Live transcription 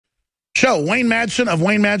So Wayne Madsen of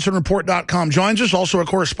WayneMadsenReport.com joins us, also a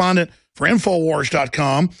correspondent for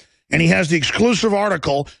Infowars.com, and he has the exclusive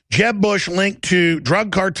article, Jeb Bush linked to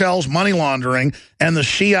drug cartels, money laundering, and the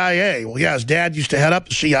CIA. Well, yeah, his dad used to head up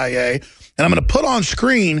the CIA, and I'm going to put on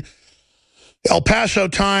screen El Paso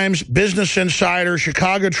Times, Business Insider,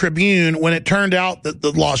 Chicago Tribune, when it turned out that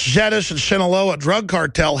the Los Zetas and Sinaloa drug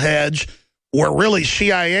cartel heads were really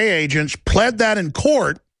CIA agents, pled that in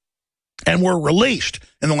court, and were released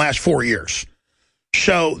in the last 4 years.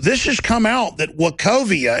 So this has come out that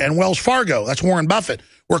Wachovia and Wells Fargo, that's Warren Buffett,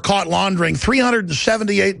 were caught laundering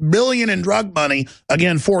 $378 billion in drug money,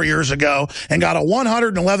 again, 4 years ago, and got a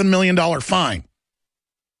 $111 million fine.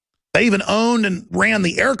 They even owned and ran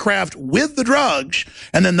the aircraft with the drugs,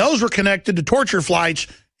 and then those were connected to torture flights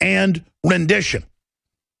and rendition.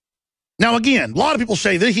 Now, again, a lot of people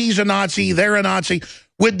say that he's a Nazi, they're a Nazi.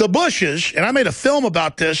 With the Bushes, and I made a film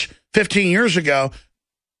about this 15 years ago,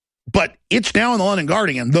 but it's now in the London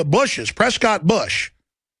Guardian, the Bushes, Prescott Bush,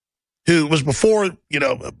 who was before,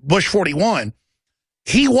 Bush 41,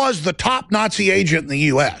 he was the top Nazi agent in the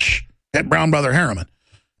U.S. at Brown Brother Harriman.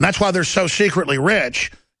 And that's why they're so secretly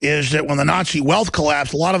rich, is that when the Nazi wealth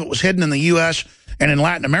collapsed, a lot of it was hidden in the U.S. and in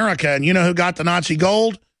Latin America. And you know who got the Nazi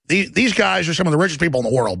gold? These guys are some of the richest people in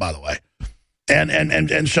the world, by the way.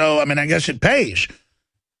 And so, I mean, I guess it pays.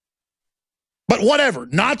 But whatever,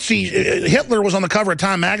 Hitler was on the cover of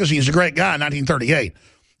Time magazine. He's a great guy in 1938.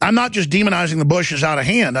 I'm not just demonizing the Bushes out of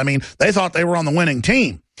hand. I mean, they thought they were on the winning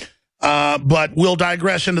team. But we'll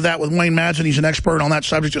digress into that with Wayne Madsen. He's an expert on that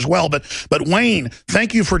subject as well. But Wayne,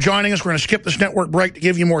 thank you for joining us. We're going to skip this network break to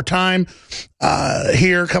give you more time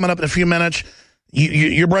here coming up in a few minutes.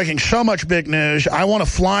 You're breaking so much big news. I want to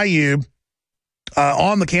fly you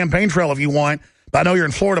on the campaign trail if you want. I know you're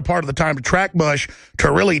in Florida part of the time to track Bush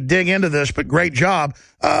to really dig into this, but great job.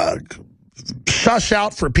 Suss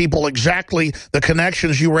out for people exactly the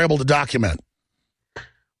connections you were able to document.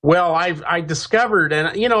 Well, I discovered,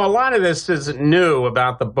 and a lot of this isn't new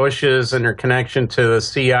about the Bushes and their connection to the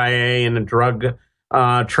CIA and the drug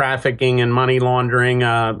trafficking and money laundering.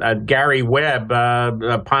 Gary Webb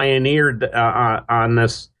pioneered on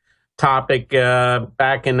this topic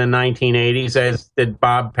back in the 1980s, as did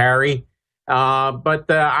Bob Parry.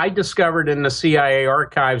 But I discovered in the CIA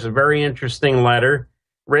archives a very interesting letter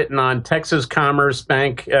written on Texas Commerce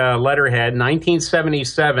Bank letterhead,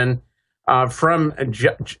 1977, from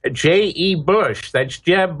J.E. Bush. That's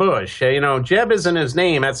Jeb Bush. Jeb isn't his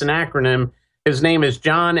name. That's an acronym. His name is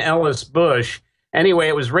John Ellis Bush. Anyway,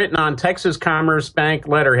 it was written on Texas Commerce Bank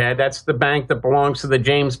letterhead. That's the bank that belongs to the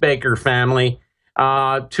James Baker family.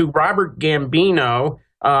 To Robert Gambino,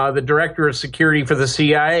 the director of security for the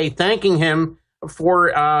CIA, thanking him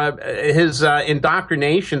for his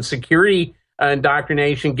indoctrination, security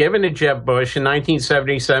indoctrination given to Jeb Bush in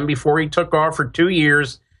 1977 before he took off for 2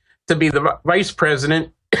 years to be the vice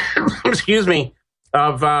president, excuse me,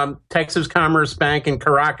 of Texas Commerce Bank in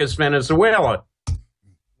Caracas, Venezuela.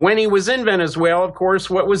 When he was in Venezuela, of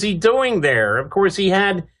course, what was he doing there? Of course, he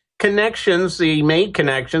had connections. He made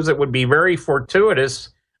connections that would be very fortuitous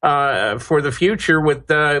for the future with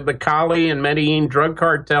the Cali and Medellin drug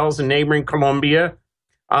cartels in neighboring Colombia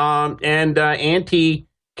and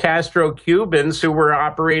anti-Castro Cubans who were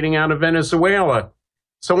operating out of Venezuela.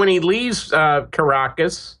 So when he leaves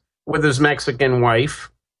Caracas with his Mexican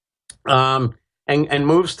wife and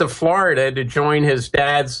moves to Florida to join his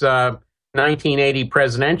dad's 1980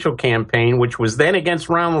 presidential campaign, which was then against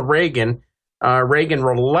Ronald Reagan, Reagan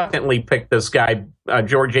reluctantly picked this guy,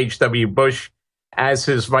 George H.W. Bush, as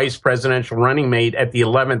his vice presidential running mate at the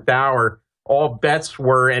 11th hour. All bets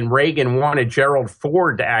were, and Reagan wanted Gerald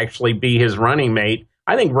Ford to actually be his running mate.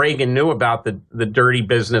 I think Reagan knew about the dirty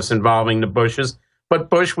business involving the Bushes, but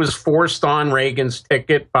Bush was forced on Reagan's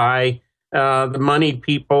ticket by the moneyed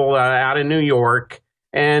people out of New York,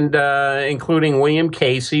 and including William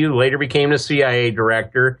Casey, who later became the CIA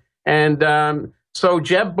director. And so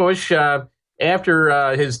Jeb Bush,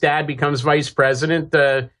 after his dad becomes vice president,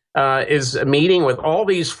 is meeting with all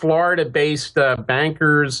these Florida-based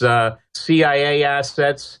bankers, CIA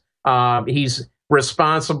assets. He's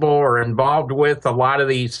responsible or involved with a lot of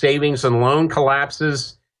the savings and loan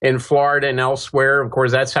collapses in Florida and elsewhere. Of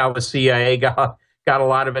course, that's how the CIA got a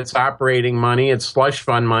lot of its operating money, its slush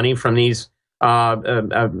fund money from these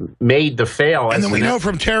made to fail. And then we know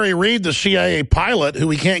from Terry Reid, the CIA pilot, who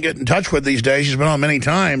we can't get in touch with these days, he's been on many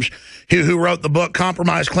times, who wrote the book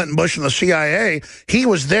Compromise Clinton, Bush, and the CIA. He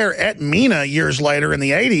was there at Mina years later in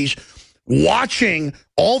the 80s, watching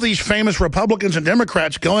all these famous Republicans and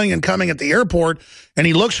Democrats going and coming at the airport, and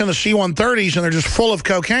he looks in the C-130s, and they're just full of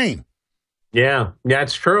cocaine. Yeah,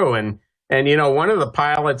 that's true. And And, one of the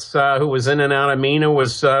pilots who was in and out of MENA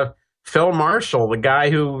was Phil Marshall, the guy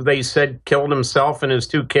who they said killed himself and his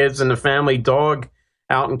two kids and the family dog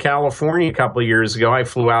out in California a couple of years ago. I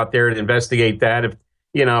flew out there to investigate that.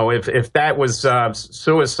 If that was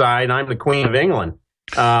suicide, I'm the Queen of England.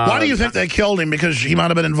 Why do you think they killed him? Because he might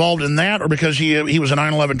have been involved in that, or because he was a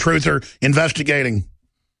 9/11 truther investigating?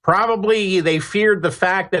 Probably they feared the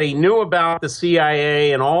fact that he knew about the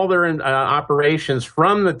CIA and all their operations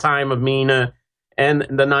from the time of MENA and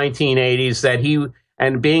the 1980s,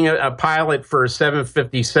 and being a pilot for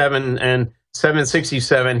 757 and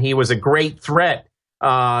 767, he was a great threat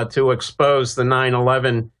to expose the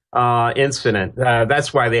 9/11 incident.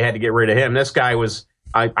 That's why they had to get rid of him. This guy was,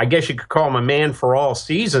 I guess you could call him a man for all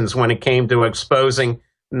seasons when it came to exposing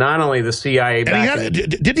not only the CIA.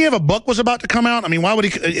 Didn't he have a book was about to come out? I mean, why would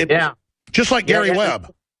he? Yeah. Just like Gary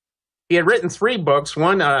Webb. He had written 3 books,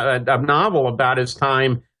 one a novel about his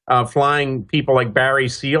time flying people like Barry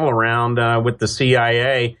Seal around with the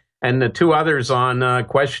CIA, and the 2 others on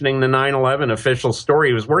questioning the 9/11 official story.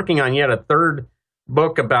 He was working on yet a 3rd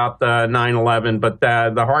book about the 9/11, but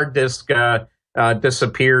the hard disk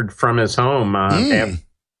disappeared from his home after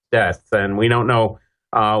death, and we don't know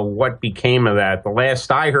what became of that. The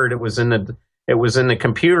last I heard, it was in the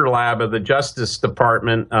computer lab of the Justice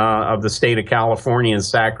Department of the state of California in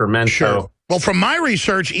Sacramento. Sure. Well, from my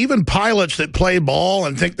research, even pilots that play ball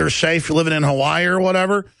and think they're safe living in Hawaii or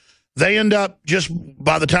whatever, they end up just,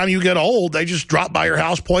 by the time you get old, they just drop by your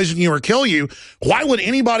house, poison you, or kill you. Why would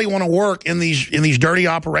anybody want to work in these dirty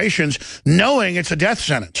operations knowing it's a death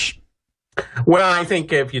sentence? Well, I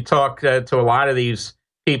think if you talk to a lot of these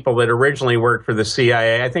people that originally worked for the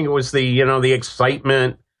CIA, I think it was the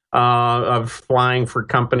excitement of flying for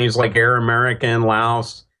companies like Air America in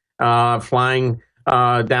Laos, flying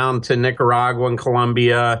down to Nicaragua and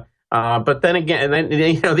Colombia. But then again,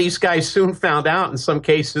 these guys soon found out in some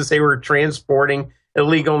cases they were transporting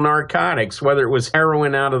illegal narcotics, whether it was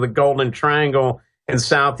heroin out of the Golden Triangle in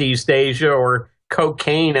Southeast Asia or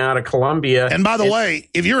cocaine out of Colombia. And by the way,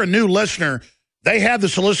 if you're a new listener, they had the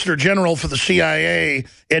Solicitor General for the CIA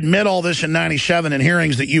admit all this in '97 in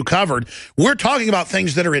hearings that you covered. We're talking about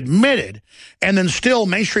things that are admitted, and then still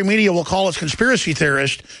mainstream media will call us conspiracy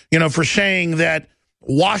theorists, for saying that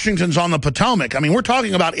Washington's on the Potomac. I mean, we're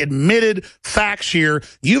talking about admitted facts here.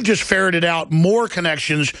 You've just ferreted out more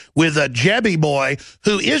connections with a Jebby boy,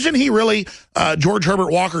 who isn't he really George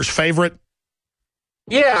Herbert Walker's favorite?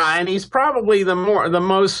 Yeah, and he's probably the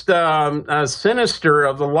most sinister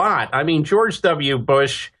of the lot. I mean, George W.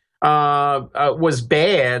 Bush was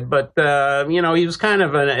bad, but he was kind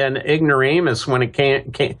of an ignoramus when it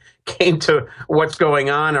came to what's going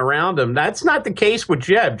on around him. That's not the case with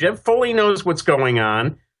Jeb. Jeb fully knows what's going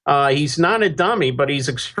on. He's not a dummy, but he's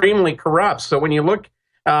extremely corrupt. So when you look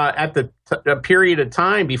at the period of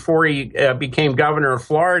time before he became governor of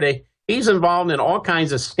Florida, he's involved in all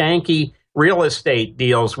kinds of skanky real estate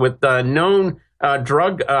deals with known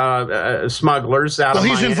drug smugglers out of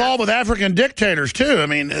Miami. He's involved with African dictators, too. I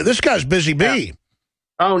mean, this guy's busy bee. Yeah.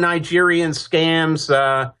 Oh, Nigerian scams.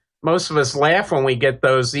 Most of us laugh when we get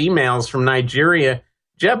those emails from Nigeria.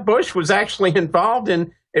 Jeb Bush was actually involved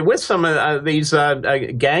with some of these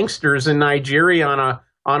gangsters in Nigeria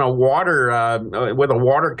on a water with a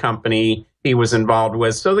water company he was involved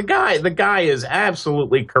with. So the guy is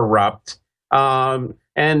absolutely corrupt. But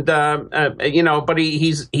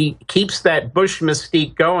he keeps that Bush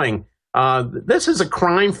mystique going. This is a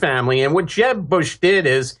crime family, and what Jeb Bush did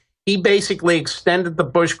is he basically extended the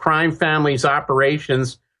Bush crime family's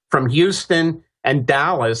operations from Houston and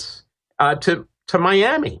Dallas to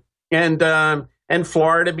Miami, and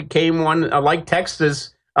Florida became one, like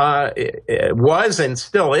Texas was and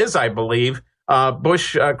still is, I believe,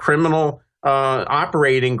 Bush criminal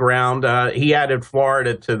operating ground. He added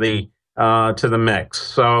Florida to the mix.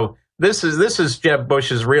 So this is Jeb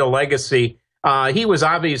Bush's real legacy. He was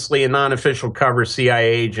obviously a non-official cover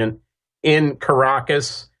CIA agent in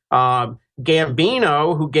Caracas.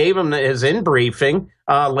 Gambino, who gave him his in-briefing,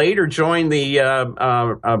 later joined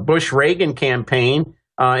the Bush-Reagan campaign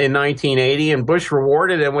in 1980, and Bush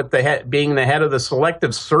rewarded him with being the head of the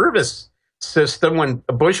Selective Service System when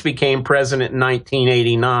Bush became president in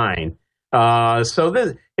 1989.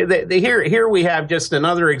 Here we have just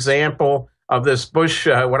another example of this Bush,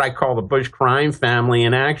 what I call the Bush crime family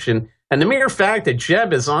in action. And the mere fact that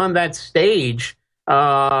Jeb is on that stage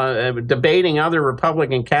debating other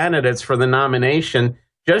Republican candidates for the nomination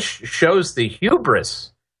just shows the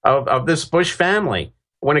hubris of this Bush family.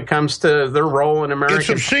 when it comes to their role in American. It's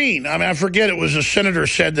obscene. I mean, I forget, it was a senator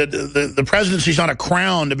said that the presidency's not a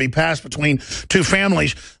crown to be passed between two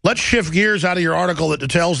families. Let's shift gears out of your article that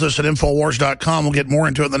details this at Infowars.com. We'll get more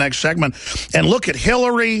into it in the next segment. And look at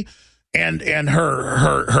Hillary and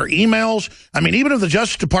her emails. I mean, even if the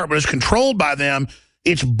Justice Department is controlled by them,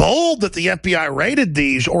 it's bold that the FBI raided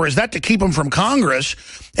these, or is that to keep them from Congress?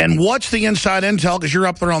 And what's the inside intel, because you're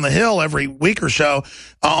up there on the Hill every week or so,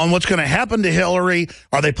 on what's going to happen to Hillary?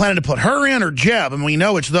 Are they planning to put her in or Jeb? And we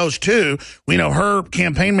know it's those two. We know her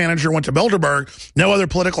campaign manager went to Bilderberg. No other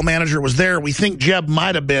political manager was there. We think Jeb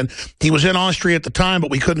might have been. He was in Austria at the time, but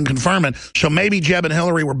we couldn't confirm it. So maybe Jeb and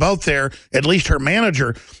Hillary were both there, at least her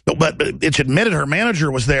manager. But it's admitted her manager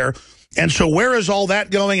was there. And so where is all that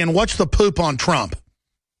going, and what's the poop on Trump?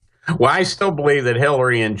 Well, I still believe that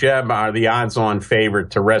Hillary and Jeb are the odds-on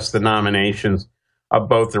favorite to wrest the nominations of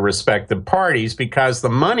both the respective parties, because the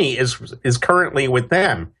money is currently with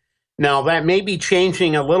them. Now, that may be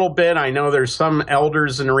changing a little bit. I know there's some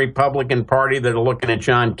elders in the Republican Party that are looking at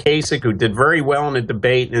John Kasich, who did very well in the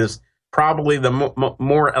debate and is probably the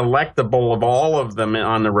more electable of all of them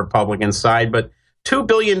on the Republican side. But $2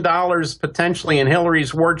 billion potentially in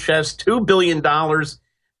Hillary's war chest, $2 billion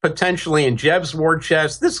potentially in Jeb's war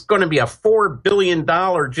chest. This is going to be a $4 billion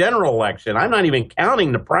general election. I'm not even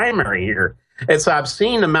counting the primary here. It's an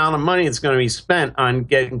obscene amount of money that's going to be spent on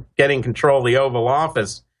getting control of the Oval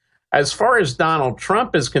Office. As far as Donald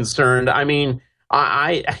Trump is concerned, I mean,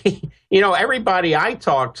 everybody I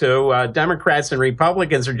talk to, Democrats and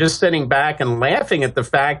Republicans, are just sitting back and laughing at the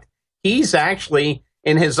fact he's actually,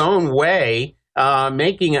 in his own way,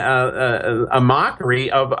 making a mockery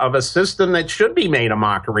of a system that should be made a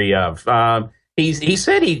mockery of. He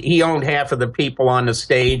said he owned half of the people on the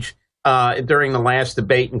stage during the last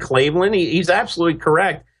debate in Cleveland. He's absolutely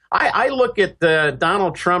correct. I look at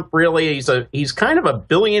Donald Trump, really, he's kind of a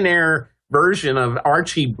billionaire version of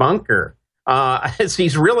Archie Bunker.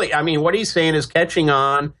 He's really, I mean, what he's saying is catching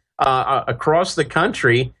on across the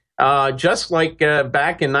country. Just like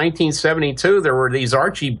back in 1972, there were these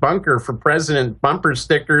Archie Bunker for President bumper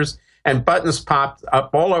stickers and buttons popped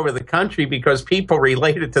up all over the country because people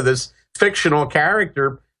related to this fictional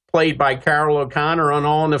character played by Carol O'Connor on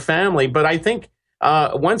All in the Family. But I think,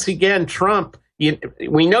 once again, Trump,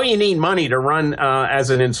 we know you need money to run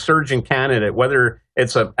as an insurgent candidate, whether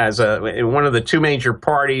it's in one of the two major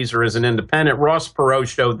parties or as an independent. Ross Perot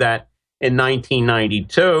showed that in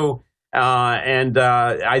 1992. And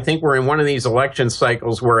I think we're in one of these election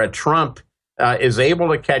cycles where a Trump is able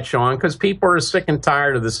to catch on because people are sick and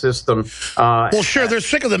tired of the system. Well, sure, they're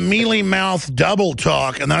sick of the mealy-mouthed double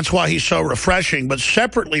talk, and that's why he's so refreshing. But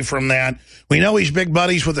separately from that, we know he's big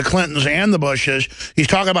buddies with the Clintons and the Bushes. He's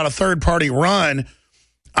talking about a third-party run.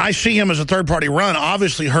 I see him as a third-party run,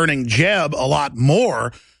 obviously hurting Jeb a lot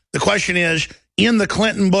more. The question is, in the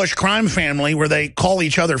Clinton-Bush crime family, where they call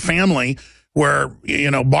each other family, where,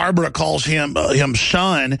 Barbara calls him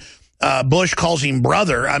son, Bush calls him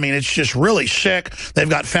brother. I mean, it's just really sick. They've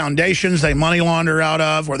got foundations they money launder out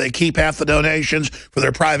of, where they keep half the donations for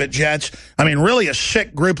their private jets. I mean, really a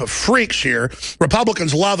sick group of freaks here.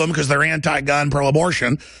 Republicans love them because they're anti-gun,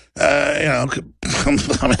 pro-abortion. I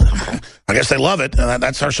guess they love it.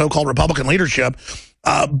 That's our so-called Republican leadership.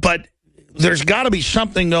 But there's got to be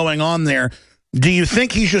something going on there. Do you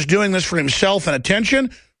think he's just doing this for himself and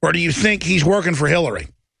attention, or do you think he's working for Hillary?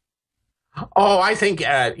 Oh, I think, you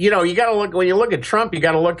got to look, when you look at Trump, you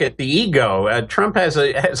got to look at the ego. Trump has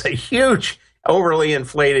a huge, overly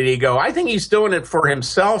inflated ego. I think he's doing it for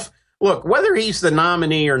himself. Look, whether he's the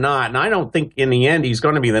nominee or not, and I don't think in the end he's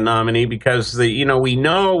going to be the nominee, because we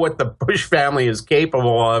know what the Bush family is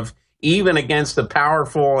capable of, even against a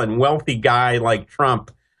powerful and wealthy guy like Trump.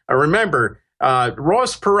 Remember,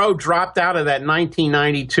 Ross Perot dropped out of that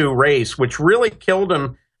 1992 race, which really killed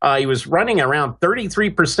him. He was running around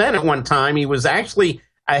 33% at one time. He was actually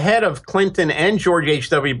ahead of Clinton and George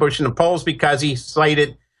H.W. Bush in the polls because he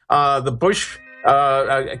cited the Bush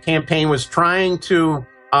campaign was trying to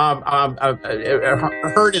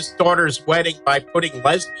hurt his daughter's wedding by putting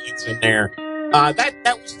lesbians in there.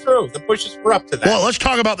 That was true. The Bushes were up to that. Well, let's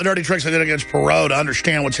talk about the dirty tricks they did against Perot to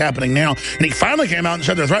understand what's happening now. And he finally came out and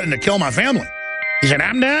said they're threatening to kill my family. He said,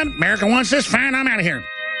 I'm done. America wants this. Fine, I'm out of here.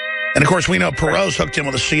 And, of course, we know Perot's hooked in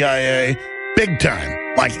with the CIA big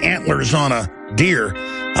time, like antlers on a deer.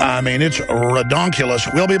 I mean, it's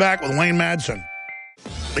redonkulous. We'll be back with Wayne Madsen.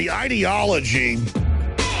 The ideology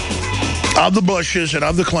of the Bushes and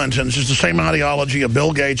of the Clintons is the same ideology of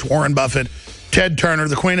Bill Gates, Warren Buffett, Ted Turner,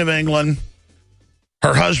 the Queen of England,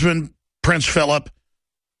 her husband, Prince Philip,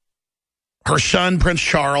 her son, Prince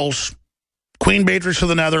Charles, Queen Beatrix of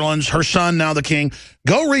the Netherlands, her son, now the king.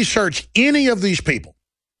 Go research any of these people.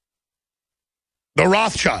 The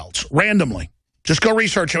Rothschilds, randomly. Just go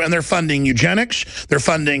research them, and they're funding eugenics. They're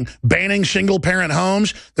funding banning single-parent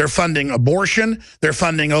homes. They're funding abortion. They're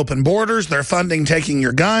funding open borders. They're funding taking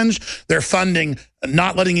your guns. They're funding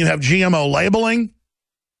not letting you have GMO labeling.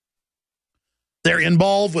 They're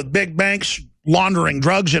involved with big banks laundering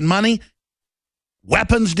drugs and money,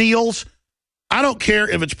 weapons deals. I don't care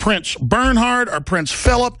if it's Prince Bernhard or Prince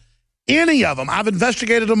Philip, any of them. I've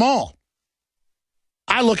investigated them all.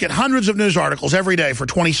 I look at hundreds of news articles every day for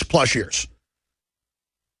 20-plus years.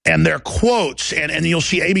 And their quotes, and you'll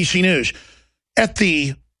see ABC News. At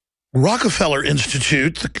the Rockefeller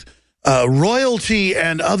Institute, royalty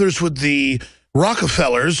and others with the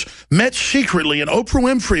Rockefellers met secretly, and Oprah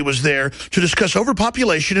Winfrey was there to discuss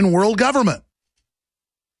overpopulation in world government.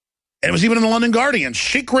 And it was even in the London Guardian,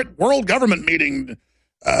 secret world government meeting.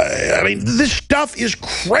 I mean, this stuff is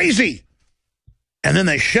crazy. And then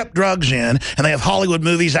they ship drugs in, and they have Hollywood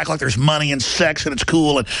movies act like there's money and sex and it's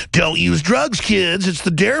cool, and don't use drugs, kids. It's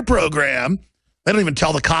the DARE program. They don't even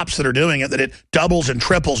tell the cops that are doing it that it doubles and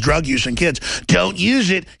triples drug use in kids. Don't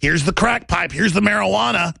use it. Here's the crack pipe. Here's the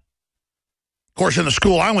marijuana. Of course, in the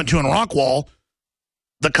school I went to in Rockwall,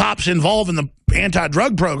 the cops involved in the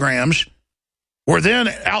anti-drug programs were then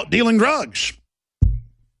out dealing drugs.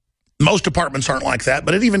 Most departments aren't like that,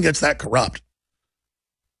 but it even gets that corrupt.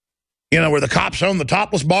 You know, where the cops own the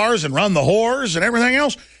topless bars and run the whores and everything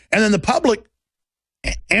else. And then the public,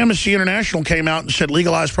 Amnesty International came out and said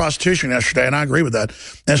legalize prostitution yesterday, and I agree with that.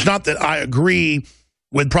 And it's not that I agree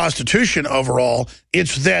with prostitution overall.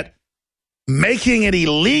 It's that making it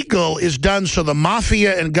illegal is done so the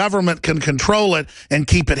mafia and government can control it and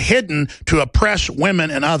keep it hidden to oppress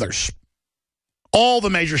women and others. All the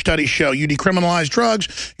major studies show you decriminalize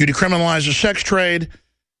drugs, you decriminalize the sex trade,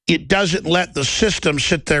 it doesn't let the system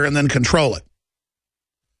sit there and then control it.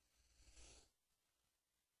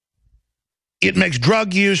 It makes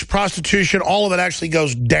drug use, prostitution, all of it actually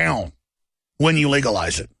goes down when you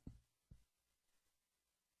legalize it.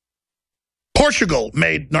 Portugal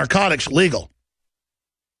made narcotics legal.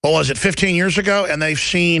 What was it, 15 years ago? And they've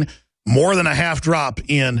seen more than a half drop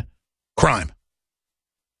in crime.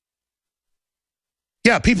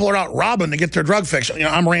 Yeah, people are out robbing to get their drug fix. You know,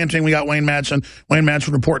 I'm ranting. We got Wayne Madsen,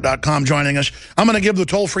 WayneMadsenReport.com joining us. I'm going to give the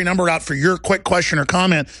toll-free number out for your quick question or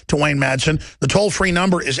comment to Wayne Madsen. The toll-free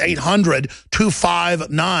number is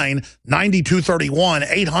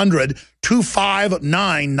 800-259-9231,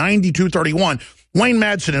 800-259-9231. Wayne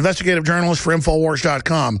Madsen, investigative journalist for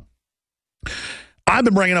Infowars.com. I've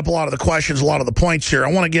been bringing up a lot of the questions, a lot of the points here.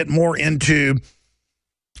 I want to get more into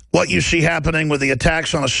what you see happening with the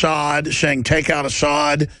attacks on Assad, saying take out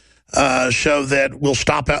Assad so that we'll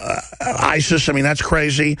stop ISIS. I mean, that's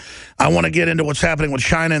crazy. I want to get into what's happening with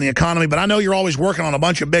China and the economy, but I know you're always working on a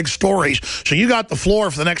bunch of big stories, so you got the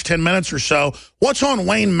floor for the next 10 minutes or so. What's on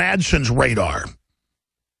Wayne Madsen's radar?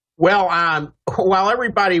 Well, while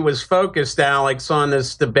everybody was focused, Alex, on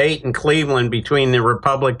this debate in Cleveland between the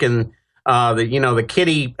Republican, the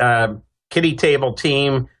kiddie table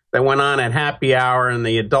team that went on at happy hour and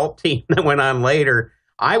the adult team that went on later,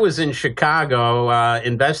 I was in Chicago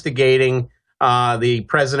investigating the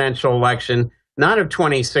presidential election, not of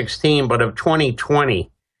 2016, but of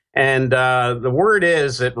 2020. And the word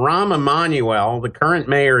is that Rahm Emanuel, the current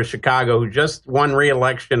mayor of Chicago, who just won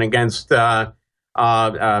re-election against Choy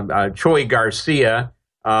Garcia,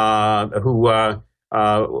 who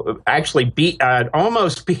actually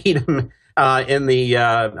almost beat him in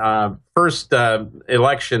the first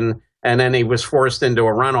election, and then he was forced into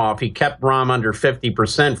a runoff. He kept Rahm under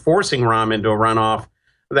 50%, forcing Rahm into a runoff.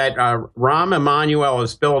 That Rahm Emanuel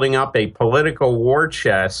is building up a political war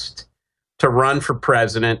chest to run for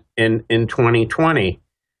president in 2020.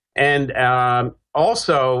 And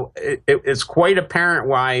also, it's quite apparent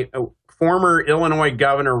why former Illinois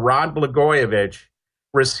Governor Rod Blagojevich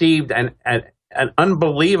received an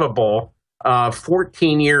unbelievable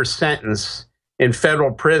 14-year sentence in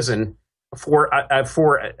federal prison for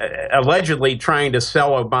allegedly trying to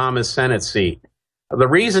sell Obama's Senate seat. The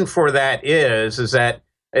reason for that is that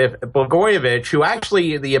if Blagojevich, who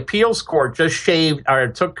actually the appeals court just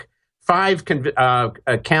took 5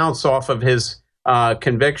 counts off of his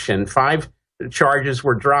conviction, 5 charges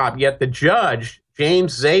were dropped, yet the judge,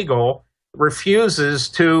 James Zagel, refuses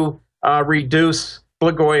to reduce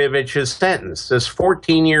Blagojevich's sentence. This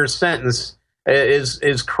 14-year sentence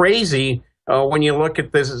is crazy when you look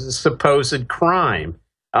at this supposed crime.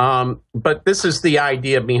 But this is the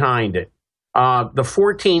idea behind it. The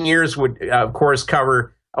 14 years would, of course,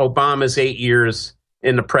 cover Obama's 8 years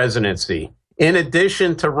in the presidency. in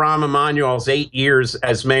addition to Rahm Emanuel's 8 years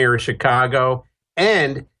as mayor of Chicago.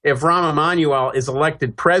 And if Rahm Emanuel is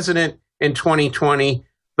elected president in 2020,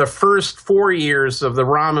 the first 4 years of the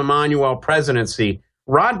Rahm Emanuel presidency.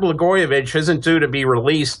 Rod Blagojevich isn't due to be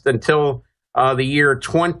released until the year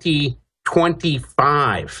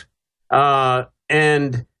 2025.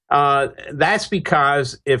 And that's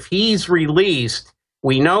because if he's released,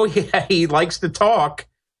 we know he likes to talk.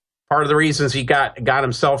 Part of the reasons he got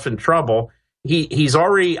himself in trouble. He's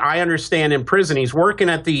already, I understand, in prison. He's working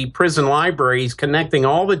at the prison library. He's connecting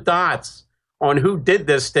all the dots on who did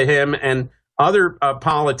this to him and other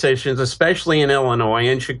politicians, especially in Illinois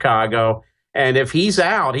and Chicago. And if he's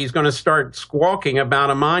out, he's going to start squawking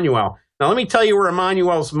about Emanuel. Now, let me tell you where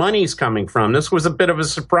Emanuel's money's coming from. This was a bit of a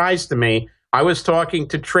surprise to me. I was talking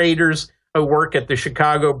to traders who work at the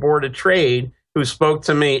Chicago Board of Trade who spoke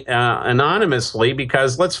to me anonymously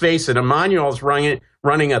because, let's face it, Emanuel's running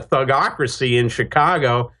a thugocracy in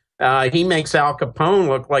Chicago. He makes Al Capone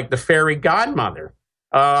look like the fairy godmother.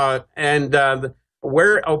 Where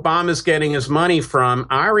Obama's getting his money from,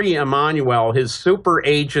 Ari Emanuel, his super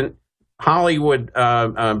agent Hollywood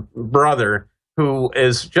brother, who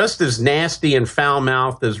is just as nasty and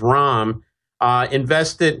foul-mouthed as Rahm,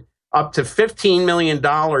 invested up to $15 million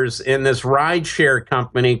in this rideshare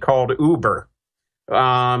company called Uber.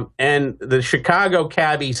 And the Chicago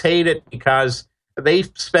cabbies hate it because they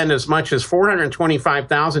spend as much as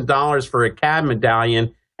 $425,000 for a cab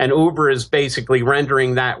medallion, and Uber is basically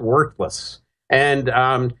rendering that worthless. And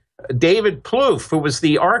David Plouffe, who was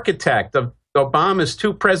the architect of Obama's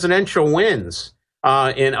 2 presidential wins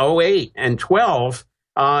in 2008 and 12,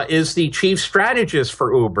 is the chief strategist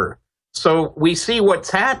for Uber. So we see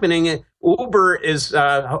what's happening. Uber is,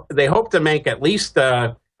 they hope to make at least,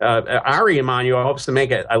 Ari Emanuel hopes to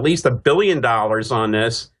make at least $1 billion on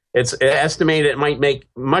this. It's estimated it might make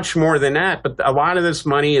much more than that, but a lot of this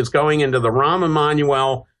money is going into the Rahm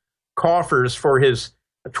Emanuel coffers for his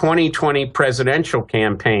 2020 presidential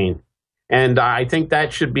campaign. And I think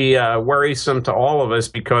that should be worrisome to all of us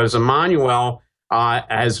because Emanuel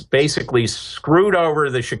has basically screwed over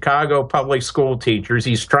the Chicago public school teachers.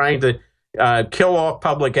 He's trying to kill off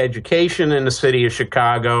public education in the city of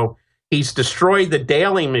Chicago. He's destroyed the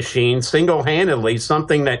daily machine single-handedly,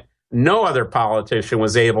 something that no other politician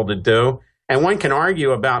was able to do. And one can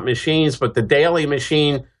argue about machines, but the daily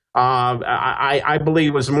machine, I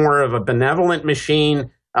believe, was more of a benevolent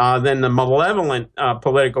machine than the malevolent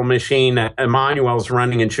political machine that Emanuel's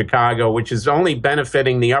running in Chicago, which is only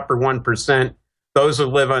benefiting the upper 1%, those who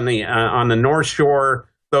live on the North Shore,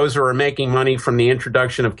 those who are making money from the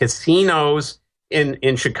introduction of casinos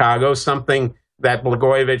in Chicago, something that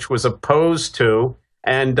Blagojevich was opposed to.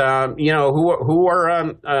 And, who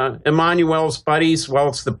are Emanuel's buddies? Well,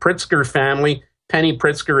 it's the Pritzker family. Penny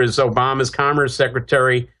Pritzker is Obama's Commerce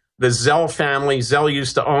Secretary. The Zell family. Zell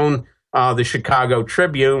used to own the Chicago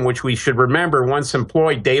Tribune, which we should remember once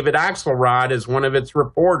employed David Axelrod as one of its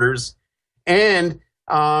reporters. And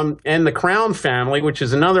the Crown family, which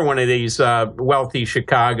is another one of these wealthy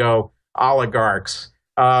Chicago oligarchs.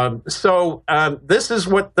 So this is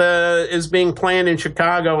what is being planned in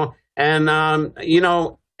Chicago. And,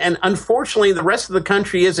 and unfortunately, the rest of the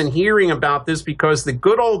country isn't hearing about this because the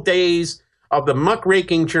good old days of the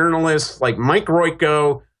muckraking journalists like Mike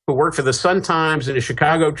Royko, who worked for the Sun-Times and the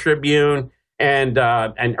Chicago Tribune, and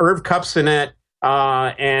Irv Kupcinet,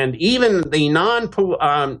 and even the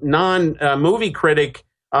non-movie critic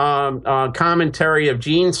commentary of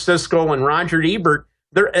Gene Siskel and Roger Ebert,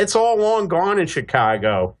 it's all long gone in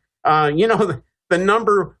Chicago. The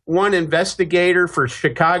number one investigator for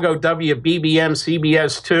Chicago WBBM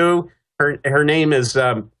CBS 2, her name is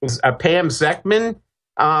Pam Zekman.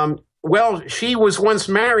 Well, she was once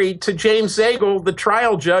married to James Zagel, the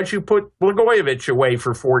trial judge who put Blagojevich away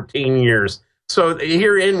for 14 years. So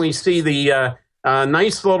herein we see the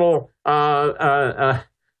nice little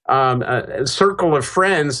circle of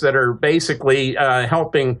friends that are basically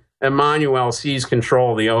helping Emanuel seize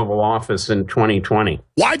control of the Oval Office in 2020.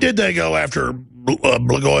 Why did they go after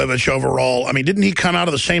Blagojevich overall? I mean, didn't he come out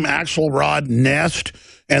of the same Axelrod nest,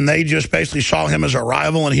 and they just basically saw him as a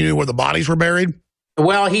rival, and he knew where the bodies were buried?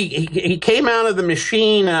 Well, he came out of the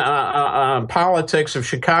machine politics of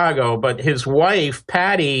Chicago, but his wife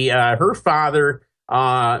Patty, her father,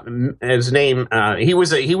 his name, he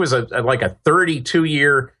was like a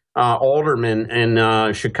 32-year alderman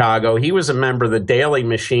in Chicago. He was a member of the Daily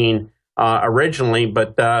Machine originally,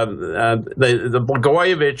 but the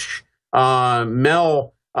Blagojevich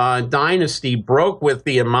Mel dynasty broke with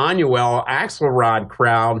the Emanuel Axelrod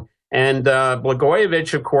crowd, and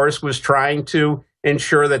Blagojevich, of course, was trying to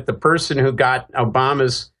ensure that the person who got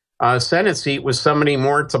Obama's Senate seat was somebody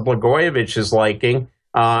more to Blagojevich's liking,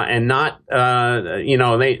 and not,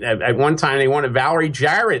 they at one time they wanted Valerie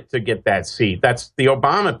Jarrett to get that seat. That's the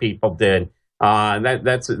Obama people did.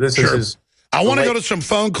 This Sure. is his. I want to go to some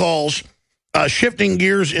phone calls. Shifting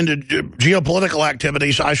gears into geopolitical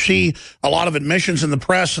activities, I see a lot of admissions in the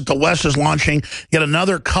press that the West is launching yet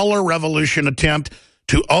another color revolution attempt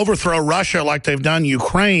to overthrow Russia like they've done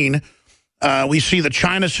Ukraine. We see the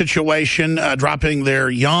China situation dropping their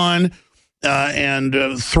yuan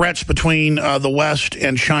and threats between the West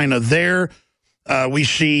and China there. We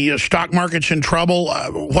see stock markets in trouble.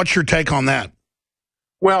 What's your take on that?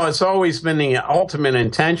 Well, it's always been the ultimate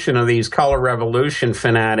intention of these color revolution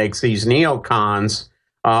fanatics, these neocons,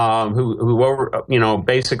 who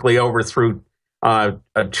basically overthrew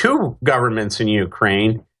two governments in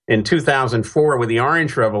Ukraine in 2004 with the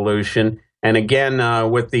Orange Revolution, and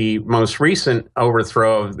again with the most recent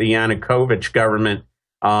overthrow of the Yanukovych government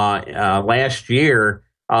last year.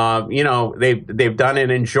 They've done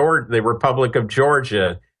it in Georgia, the Republic of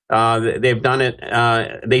Georgia. They've done it.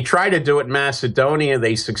 They tried to do it in Macedonia.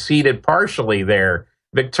 They succeeded partially there.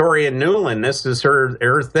 Victoria Nuland, this is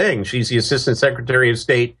her thing. She's the Assistant Secretary of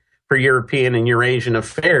State for European and Eurasian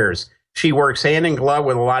Affairs. She works hand in glove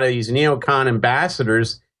with a lot of these neocon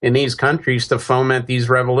ambassadors in these countries to foment these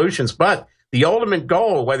revolutions. But the ultimate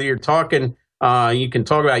goal, whether you're talking, you can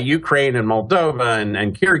talk about Ukraine and Moldova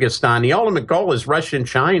and Kyrgyzstan, the ultimate goal is Russia and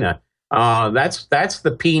China. That's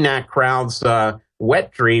the PNAC crowd's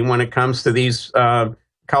wet dream when it comes to these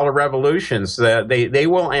color revolutions. They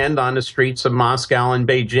will end on the streets of Moscow and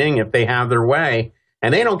Beijing if they have their way,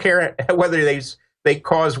 and they don't care whether they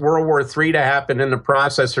cause World War III to happen in the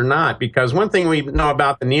process or not. Because one thing we know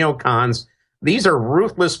about the neocons, these are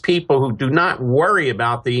ruthless people who do not worry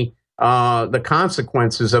about the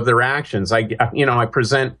consequences of their actions. I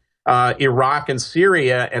present Iraq and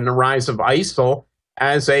Syria and the rise of ISIL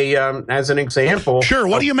as an example. Sure.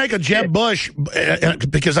 What do you make of Jeb Bush,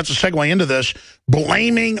 because that's a segue into this,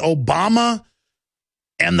 blaming Obama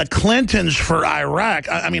and the Clintons for Iraq?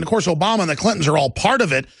 I mean, of course, Obama and the Clintons are all part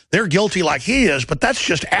of it. They're guilty like he is, but that's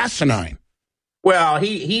just asinine. Well,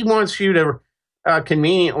 he wants you to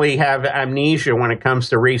conveniently have amnesia when it comes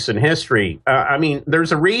to recent history. I mean,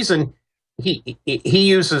 there's a reason he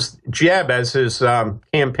uses Jeb as his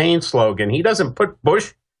campaign slogan. He doesn't put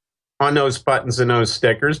Bush on those buttons and those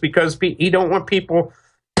stickers because he don't want people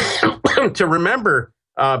to remember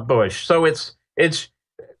Bush. So it's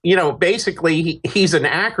basically he's an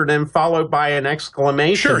acronym followed by an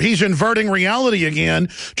exclamation. Sure, he's inverting reality again,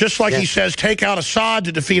 just like he says, take out Assad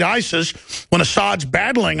to defeat ISIS when Assad's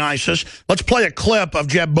battling ISIS. Let's play a clip of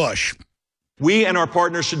Jeb Bush. We and our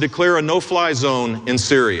partners should declare a no-fly zone in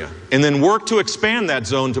Syria and then work to expand that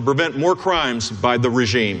zone to prevent more crimes by the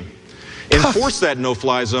regime. Enforce that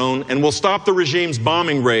no-fly zone, and we'll stop the regime's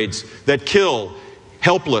bombing raids that kill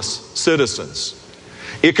helpless citizens.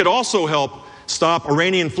 It could also help stop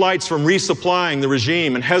Iranian flights from resupplying the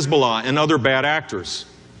regime and Hezbollah and other bad actors.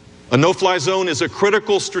 A no-fly zone is a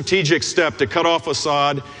critical strategic step to cut off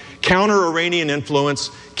Assad, counter Iranian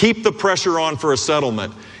influence, keep the pressure on for a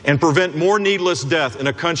settlement, and prevent more needless death in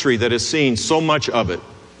a country that has seen so much of it.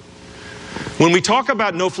 When we talk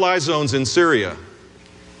about no-fly zones in Syria,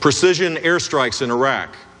 precision airstrikes in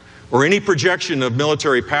Iraq, or any projection of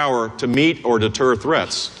military power to meet or deter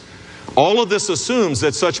threats, all of this assumes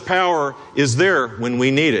that such power is there when we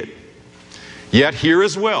need it. Yet here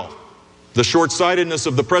as well, the short-sightedness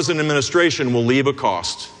of the present administration will leave a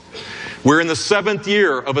cost. We're in the 7th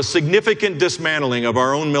year of a significant dismantling of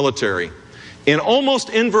our own military, in almost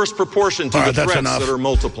inverse proportion to the threats that are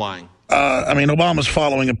multiplying. I mean, Obama's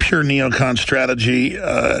following a pure neocon strategy.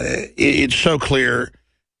 It's so clear.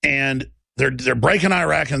 And they're breaking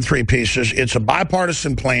Iraq in 3 pieces. It's a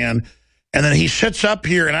bipartisan plan. And then he sits up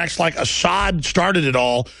here and acts like Assad started it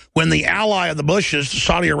all when the ally of the Bushes,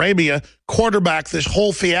 Saudi Arabia, quarterbacked this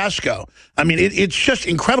whole fiasco. I mean, it's just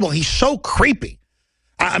incredible. He's so creepy.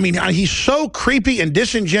 I mean, he's so creepy and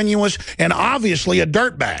disingenuous and obviously a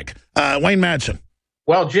dirtbag. Wayne Madsen.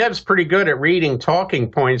 Well, Jeb's pretty good at reading talking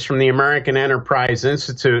points from the American Enterprise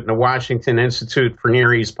Institute and the Washington Institute for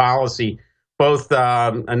Near East Policy, both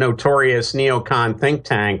notorious neocon think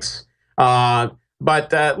tanks.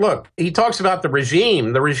 But look, he talks about the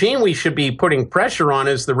regime. The regime we should be putting pressure on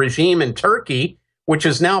is the regime in Turkey, which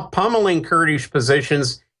is now pummeling Kurdish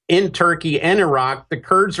positions in Turkey and Iraq. The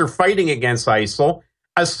Kurds are fighting against ISIL.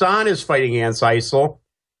 Assad is fighting against ISIL.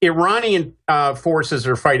 Iranian forces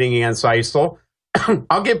are fighting against ISIL.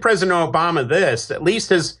 I'll give President Obama this. At least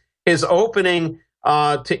his opening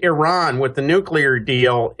to Iran with the nuclear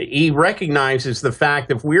deal, he recognizes the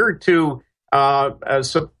fact if we're to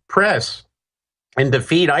press and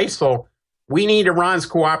defeat ISIL, we need Iran's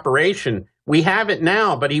cooperation. We have it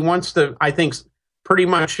now, but he wants to, I think, pretty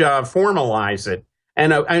much formalize it.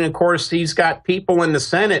 And of course, he's got people in the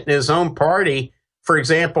Senate in his own party. For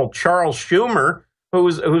example, Charles Schumer,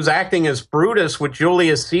 who's acting as Brutus with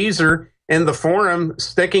Julius Caesar in the forum,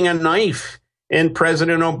 sticking a knife in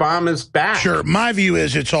President Obama's back. Sure. My view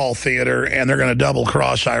is it's all theater, and they're going to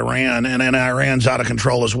double-cross Iran, and Iran's out of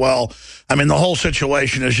control as well. I mean, the whole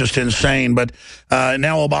situation is just insane. But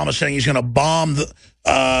now Obama's saying he's going to bomb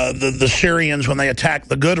the Syrians when they attack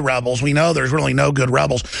the good rebels. We know there's really no good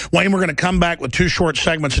rebels. Wayne, we're going to come back with 2 short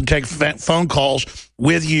segments and take phone calls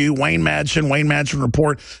with you. Wayne Madsen,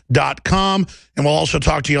 WayneMadsenReport.com. And we'll also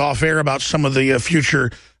talk to you off air about some of the future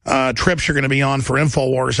trips you're going to be on for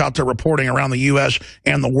InfoWars out there reporting around the U.S.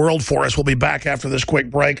 and the world for us. We'll be back after this quick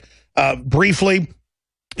break. Briefly,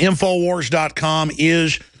 InfoWars.com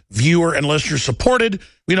is viewer and listener supported.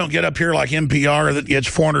 We don't get up here like NPR that gets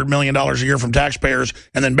 $400 million a year from taxpayers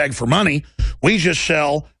and then beg for money. We just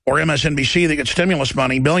sell, or MSNBC that gets stimulus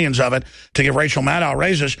money, billions of it, to give Rachel Maddow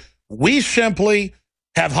raises. We simply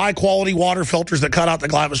have high-quality water filters that cut out the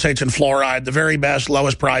glyphosates and fluoride, the very best,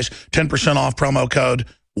 lowest price, 10% off promo code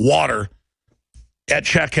WATER at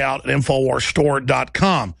checkout at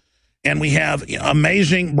InfoWarsStore.com. And we have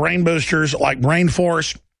amazing brain boosters like Brain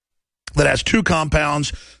Force that has 2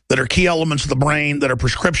 compounds that are key elements of the brain that are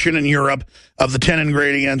prescription in Europe of the 10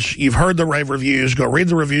 ingredients. You've heard the rave reviews. Go read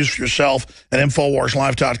the reviews for yourself at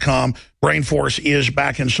InfoWarsLife.com. Brain Force is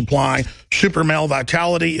back in supply. Super Male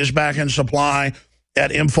Vitality is back in supply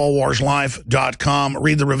at InfoWarsLife.com.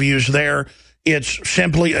 Read the reviews there. It's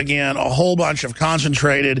simply, again, a whole bunch of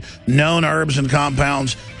concentrated, known herbs and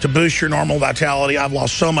compounds to boost your normal vitality. I've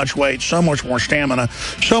lost so much weight, so much more stamina,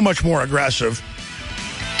 so much more aggressive.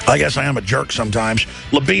 I guess I am a jerk sometimes.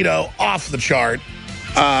 Libido off the chart.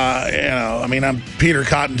 I mean, I'm Peter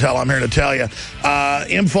Cottontail. I'm here to tell you.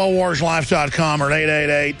 InfoWarsLife.com or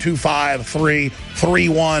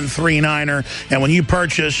 888-253-3139. And when you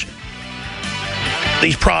purchase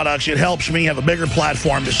these products, it helps me have a bigger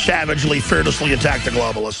platform to savagely, fearlessly attack the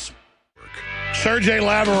globalists. Sergei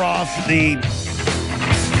Lavrov, the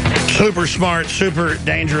super smart, super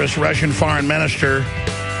dangerous Russian foreign minister,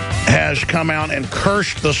 has come out and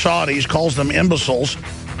cursed the Saudis, calls them imbeciles.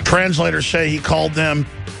 Translators say he called them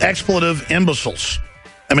expletive imbeciles.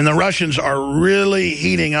 I mean, the Russians are really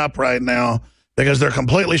heating up right now because they're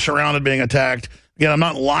completely surrounded, being attacked. Again, I'm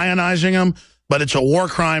not lionizing them, but it's a war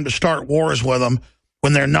crime to start wars with them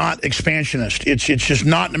when they're not expansionist. It's just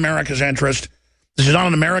not in America's interest. This is not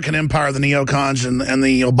an American empire the neocons and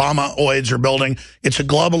the Obama-oids are building. It's a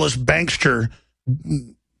globalist bankster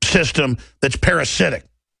system that's parasitic.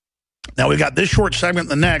 Now, we've got this short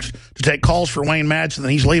segment and the next to take calls for Wayne Madsen, and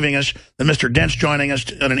he's leaving us, then Mr. Dent's joining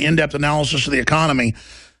us on an in-depth analysis of the economy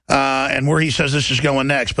and where he says this is going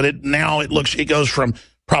next. But it goes from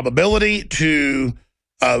probability to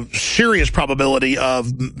serious probability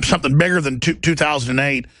of something bigger than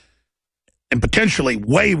 2008 and potentially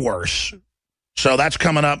way worse. So that's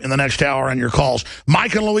coming up in the next hour on your calls.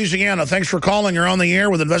 Mike in Louisiana, thanks for calling. You're on the air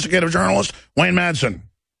with investigative journalist Wayne Madsen.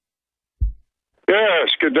 Yes,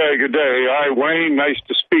 good day, good day. Hi, Wayne. Nice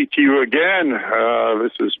to speak to you again.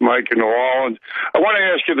 This is Mike in New Orleans. I want to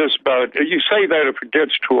ask you this about, you say that if it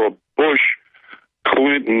gets to a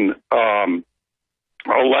Bush-Clinton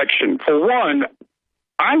election, for one,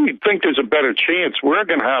 I would think there's a better chance we're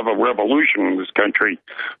going to have a revolution in this country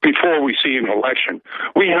before we see an election.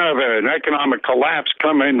 We have an economic collapse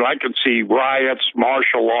coming. I could see riots,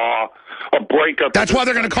 martial law, a breakup. That's why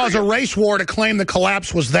they're going to cause a race war to claim the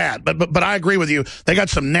collapse was that. But I agree with you. They got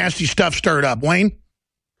some nasty stuff stirred up. Wayne?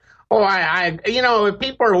 Oh, if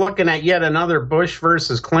people are looking at yet another Bush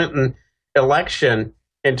versus Clinton election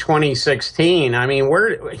in 2016, I mean,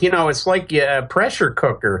 it's like a pressure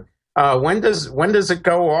cooker. When does it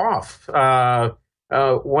go off?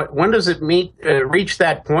 When does it reach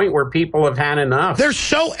that point where people have had enough? They're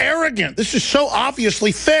so arrogant. This is so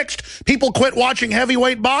obviously fixed. People quit watching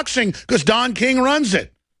heavyweight boxing because Don King runs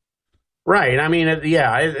it. Right. I mean,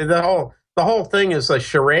 the whole thing is a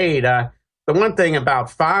charade. The one thing about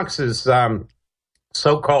Fox's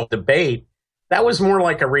so-called debate, that was more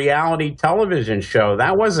like a reality television show.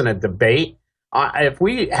 That wasn't a debate. If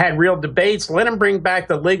we had real debates, let them bring back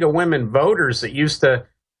the League of Women Voters that used to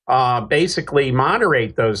basically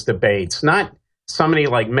moderate those debates, not somebody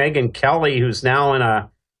like Megyn Kelly, who's now in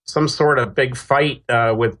some sort of big fight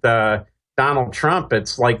with Donald Trump.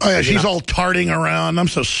 It's like, oh yeah, she's all tarting around. I'm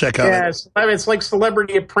so sick of it. It's like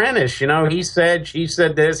Celebrity Apprentice. He said, she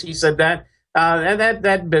said this, he said that. And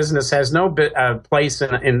that business has no place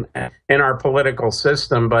in our political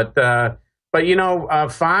system. But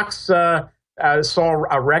Fox saw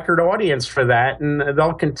a record audience for that, and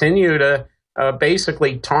they'll continue to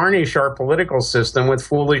basically tarnish our political system with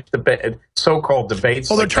foolish so-called debates.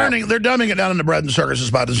 Well, they're dumbing it down into bread and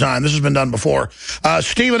circuses by design. This has been done before.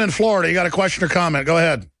 Stephen in Florida, you got a question or comment? Go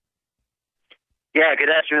ahead. Yeah, good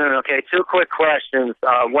afternoon. Okay, two quick questions.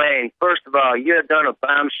 Wayne, first of all, you had done a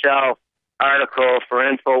bombshell article for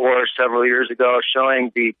InfoWars several years ago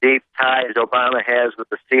showing the deep ties Obama has with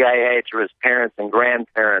the CIA through his parents and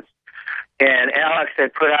grandparents. And Alex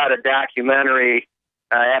had put out a documentary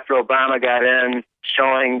after Obama got in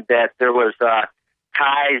showing that there was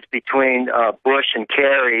ties between Bush and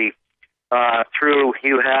Kerry through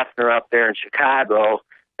Hugh Hefner up there in Chicago,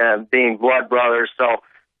 being blood brothers. So,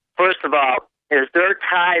 first of all, is there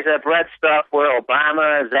ties? I've read stuff where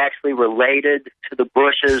Obama is actually related to the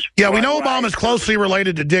Bushes. Yeah, we know Obama's closely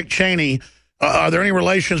related to Dick Cheney. Are there any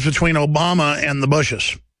relations between Obama and the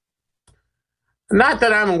Bushes? Not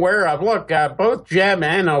that I'm aware of. Look, both Jeb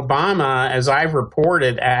and Obama, as I've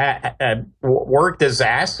reported, worked as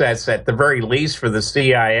assets at the very least for the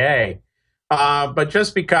CIA. But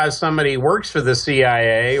just because somebody works for the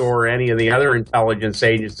CIA or any of the other intelligence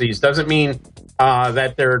agencies doesn't mean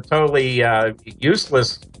that they're totally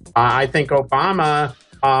useless. I think Obama,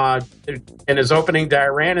 in his opening to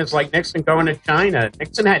Iran, is like Nixon going to China.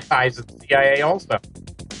 Nixon had ties to the CIA also.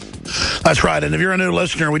 That's right. And if you're a new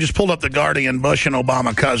listener, we just pulled up The Guardian, Bush and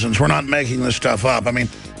Obama cousins. We're not making this stuff up. I mean,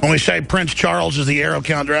 when we say Prince Charles is the heir of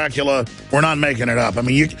Count Dracula, we're not making it up. I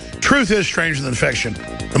mean, truth is stranger than fiction.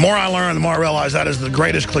 The more I learn, the more I realize that is the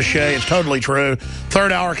greatest cliche. It's totally true.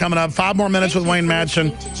 Third hour coming up. 5 more minutes with Wayne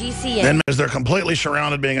Madsen. Then as they're completely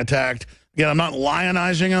surrounded, being attacked. Again, I'm not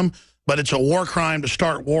lionizing them, but it's a war crime to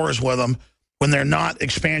start wars with them when they're not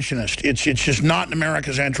expansionist. It's just not in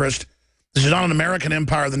America's interest. This is not an American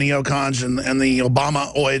empire the neocons and the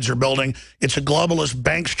Obama-oids are building. It's a globalist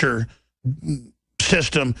bankster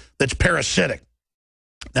system that's parasitic.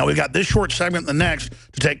 Now, we've got this short segment and the next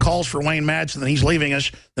to take calls for Wayne Madsen, then he's leaving us,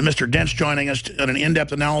 then Mr. Dent's joining us on an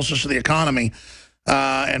in-depth analysis of the economy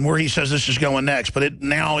and where he says this is going next. But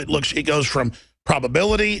it goes from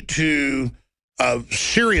probability to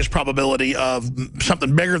serious probability of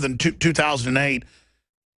something bigger than 2008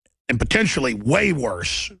 and potentially way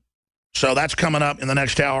worse. So that's coming up in the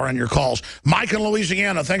next hour on your calls. Mike in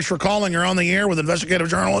Louisiana, thanks for calling. You're on the air with investigative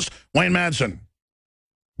journalist Wayne Madsen.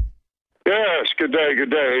 Yes, good day,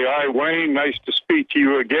 good day. Hi, Wayne. Nice to speak to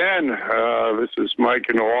you again. This is Mike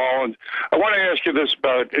in New Orleans. I want to ask you this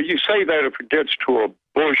about, you say that if it gets to a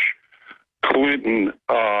Bush-Clinton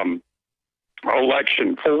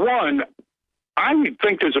election, for one, I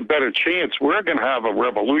think there's a better chance we're going to have a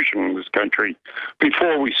revolution in this country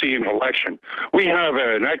before we see an election. We have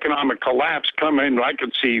an economic collapse coming. I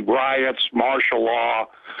could see riots, martial law,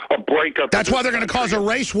 a breakup. That's why they're going to cause a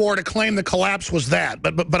race war to claim the collapse was that.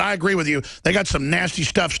 But I agree with you. They got some nasty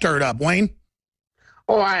stuff stirred up. Wayne?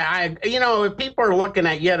 Oh, if people are looking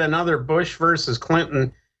at yet another Bush versus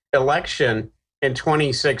Clinton election in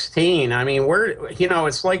 2016, I mean,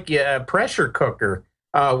 it's like a pressure cooker.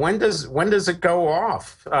 When does it go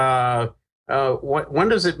off? When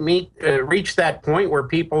does it reach that point where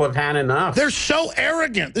people have had enough? They're so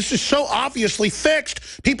arrogant. This is so obviously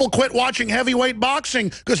fixed. People quit watching heavyweight boxing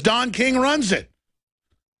because Don King runs it.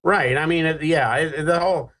 Right. I mean,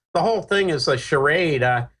 the whole thing is a charade.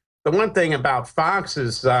 The one thing about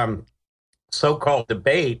Fox's so-called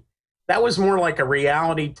debate, that was more like a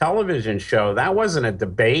reality television show. That wasn't a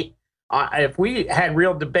debate. If we had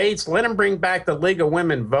real debates, let them bring back the League of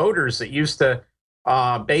Women Voters that used to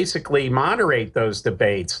basically moderate those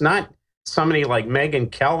debates, not somebody like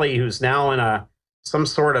Megyn Kelly, who's now in some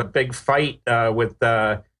sort of big fight with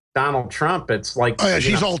Donald Trump. It's like, oh yeah,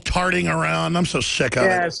 she's all tarting around. I'm so sick of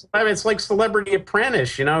it. I mean, it's like Celebrity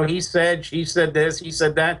Apprentice. He said, she said this, he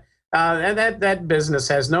said that. And that business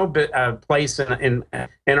has no place in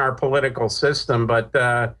our political system. But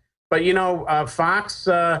Fox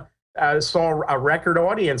saw a record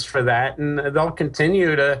audience for that, and they'll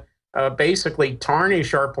continue to basically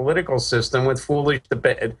tarnish our political system with foolish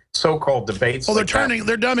so-called debates. Well, they're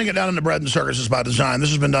dumbing it down into bread and circuses by design. This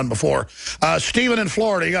has been done before. Stephen in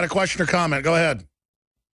Florida, you got a question or comment? Go ahead.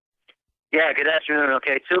 Yeah, good afternoon.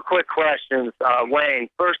 Okay, two quick questions. Wayne,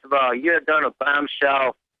 first of all, you had done a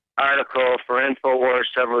bombshell article for InfoWars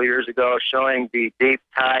several years ago showing the deep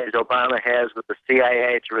ties Obama has with the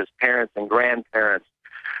CIA through his parents and grandparents.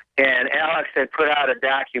 And Alex had put out a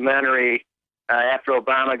documentary after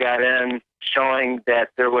Obama got in showing that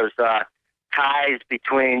there was ties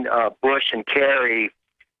between Bush and Kerry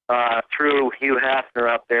through Hugh Hefner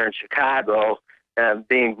up there in Chicago,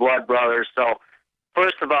 being blood brothers. So,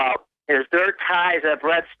 first of all, is there ties? I've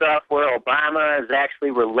read stuff where Obama is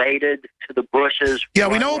actually related to the Bushes. Yeah,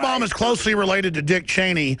 we know Obama's closely related to Dick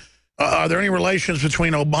Cheney. Are there any relations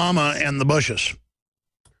between Obama and the Bushes?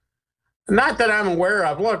 Not that I'm aware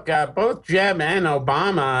of. Look, both Jeb and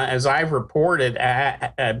Obama, as I've reported,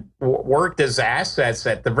 worked as assets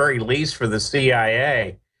at the very least for the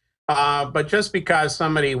CIA. But just because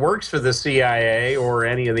somebody works for the CIA or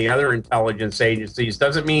any of the other intelligence agencies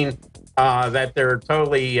doesn't mean that they're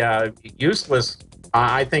totally useless.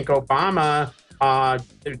 I think Obama,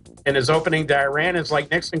 in his opening to Iran, is like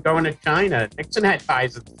Nixon going to China. Nixon had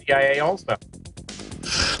ties to the CIA also.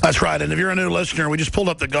 That's right. And if you're a new listener, we just pulled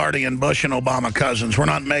up The Guardian, Bush and Obama cousins. We're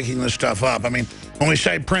not making this stuff up. I mean, when we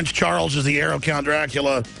say Prince Charles is the heir of Count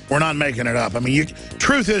Dracula, we're not making it up. I mean,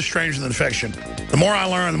 truth is stranger than fiction. The more I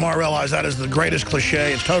learn, the more I realize that is the greatest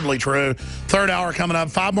cliche. It's totally true. Third hour coming up.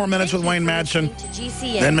 5 more minutes with Wayne Madsen.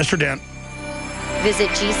 Then Mr. Dent. Visit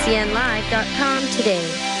GCNlive.com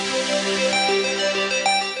today.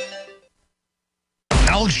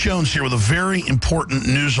 Alex Jones here with a very important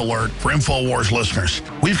news alert for InfoWars listeners.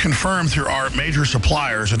 We've confirmed through our major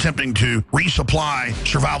suppliers attempting to resupply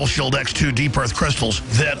Survival Shield X2 deep earth crystals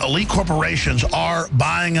that elite corporations are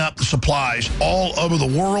buying up the supplies all over the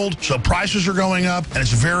world, so prices are going up and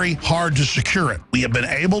it's very hard to secure it. We have been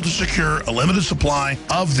able to secure a limited supply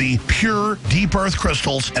of the pure deep earth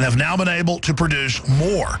crystals and have now been able to produce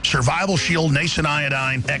more Survival Shield Nascent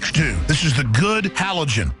Iodine X2. This is the good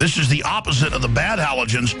halogen. This is the opposite of the bad halogen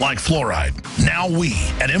like fluoride. Now we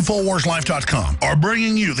at InfoWarsLife.com are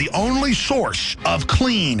bringing you the only source of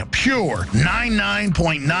clean, pure,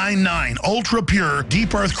 99.99 ultra pure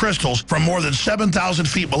deep earth crystals from more than 7,000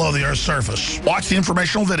 feet below the Earth's surface. Watch the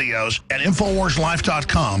informational videos at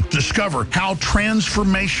InfoWarsLife.com. Discover how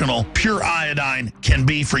transformational pure iodine can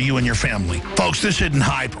be for you and your family. Folks, this isn't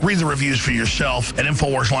hype. Read the reviews for yourself at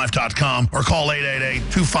InfoWarsLife.com or call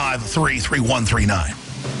 888-253-3139.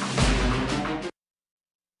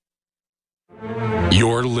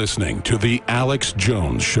 You're listening to The Alex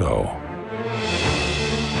Jones Show.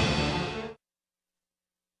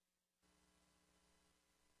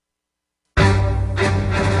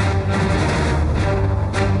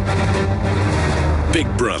 Big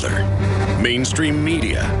Brother, mainstream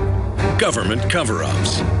media, government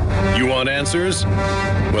cover-ups. You want answers?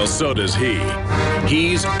 Well, so does he.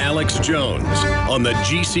 He's Alex Jones on the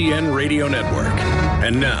GCN Radio Network.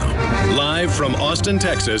 And now, live from Austin,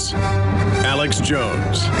 Texas, Alex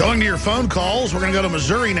Jones. Going to your phone calls, we're going to go to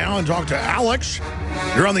Missouri now and talk to Alex.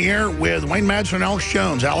 You're on the air with Wayne Madsen and Alex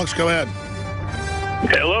Jones. Alex, go ahead.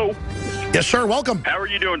 Hello. Yes, sir. Welcome. How are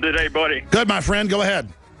you doing today, buddy? Good, my friend. Go ahead.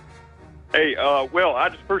 Hey, well,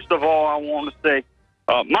 first of all, I want to say,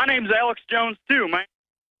 my name's Alex Jones, too, man.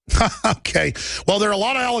 Okay. Well, there are a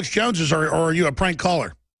lot of Alex Joneses, or are you a prank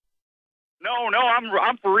caller? No,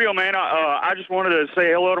 I'm for real, man. I just wanted to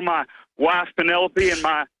say hello to my wife, Penelope, and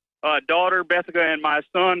my daughter, Bethica, and my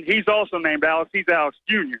son. He's also named Alex. He's Alex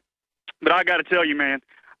Jr. But I got to tell you, man,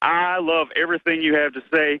 I love everything you have to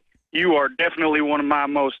say. You are definitely one of my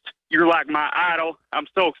you're like my idol. I'm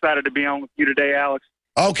so excited to be on with you today, Alex.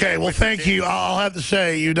 Okay, well, thank you. I'll have to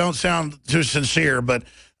say you don't sound too sincere, but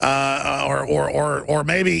or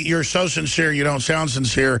maybe you're so sincere you don't sound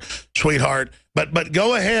sincere, sweetheart. But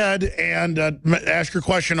go ahead and ask your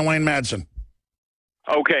question to Wayne Madsen.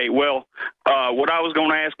 Okay, well, what I was going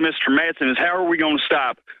to ask Mr. Madsen is how are we going to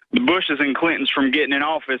stop the Bushes and Clintons from getting in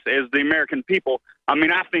office as the American people? I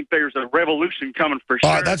mean, I think there's a revolution coming for sure.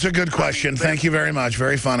 All right, that's a good question. Thank you very much.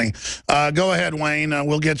 Very funny. Go ahead, Wayne.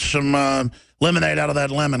 We'll get some lemonade out of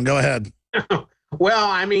that lemon. Go ahead. Well,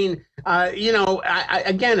 I mean,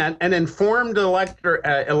 again, an informed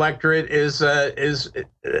electorate is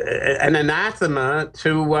an anathema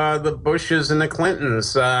to the Bushes and the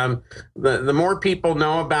Clintons. The more people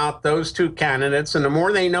know about those two candidates and the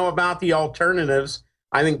more they know about the alternatives,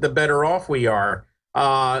 I think the better off we are.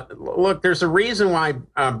 Look, there's a reason why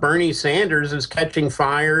Bernie Sanders is catching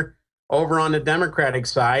fire over on the Democratic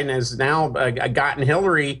side and has now gotten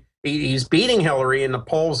Hillary. He's beating Hillary in the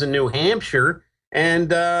polls in New Hampshire. And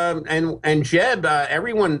Jeb,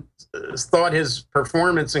 everyone thought his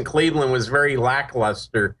performance in Cleveland was very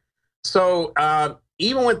lackluster. So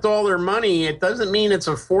even with all their money, it doesn't mean it's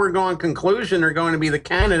a foregone conclusion they're going to be the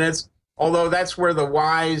candidates, although that's where the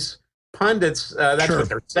wise pundits, that's Sure. what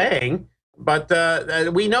they're saying. But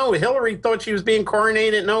we know Hillary thought she was being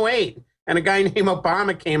coronated in 2008. and a guy named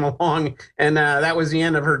Obama came along, and that was the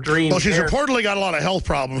end of her dream. Well, she's reportedly got a lot of health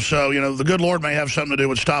problems, so, the good Lord may have something to do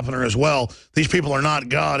with stopping her as well. These people are not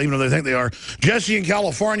God, even though they think they are. Jesse in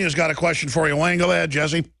California has got a question for you. Wayne, go ahead,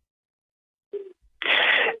 Jesse.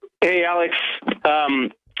 Hey, Alex.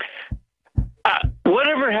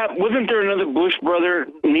 Whatever happened? Wasn't there another Bush brother,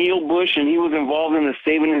 Neil Bush, and he was involved in the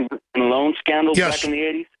saving and loan scandal back in the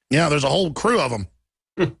 80s? Yeah, there's a whole crew of them.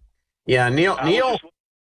 Yeah, Neil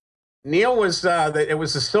was it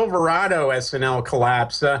was the Silverado SNL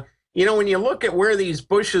collapse. When you look at where these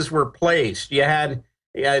Bushes were placed, you had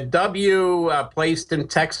W placed in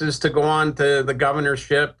Texas to go on to the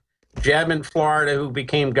governorship, Jeb in Florida, who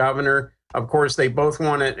became governor. Of course, they both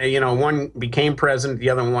wanted, one became president, the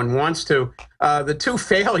other one wants to. The two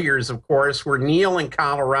failures, of course, were Neil in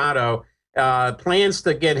Colorado, plans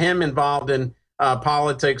to get him involved in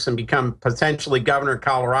politics and become potentially governor of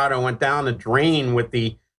Colorado went down the drain with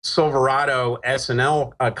the Silverado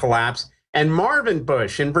SNL collapse. And Marvin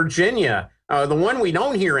Bush in Virginia, the one we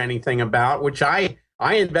don't hear anything about, which I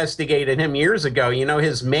investigated him years ago.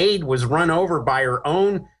 His maid was run over by her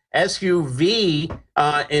own SUV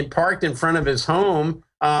and parked in front of his home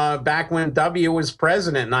back when W was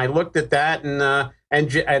president. And I looked at that,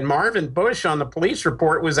 and Marvin Bush on the police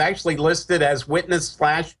report was actually listed as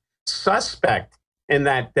witness/suspect in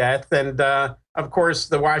that death. And of course,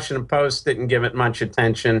 the Washington Post didn't give it much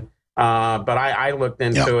attention, but I looked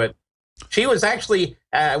into it. She was actually,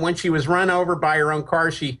 when she was run over by her own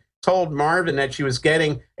car, she told Marvin that she was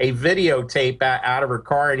getting a videotape out of her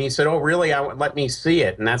car, and he said, "Oh, really? Let me see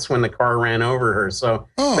it." And that's when the car ran over her. So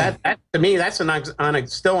that to me, that's still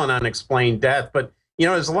an unexplained death. But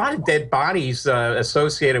there's a lot of dead bodies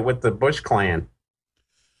associated with the Bush clan.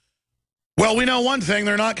 Well, we know one thing: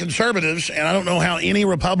 they're not conservatives, and I don't know how any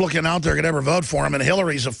Republican out there could ever vote for them. And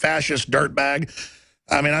Hillary's a fascist dirtbag.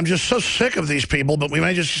 I mean, I'm just so sick of these people, but we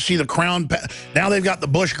may just see the crown. Now they've got the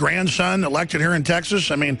Bush grandson elected here in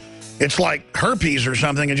Texas. I mean, it's like herpes or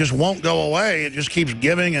something. It just won't go away. It just keeps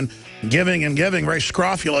giving and giving and giving. Very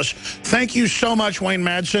scrofulous. Thank you so much, Wayne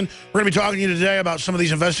Madsen. We're going to be talking to you today about some of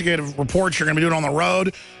these investigative reports you're going to be doing on the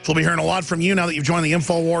road. So we'll be hearing a lot from you now that you've joined the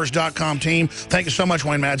Infowars.com team. Thank you so much,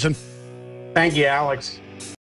 Wayne Madsen. Thank you, Alex.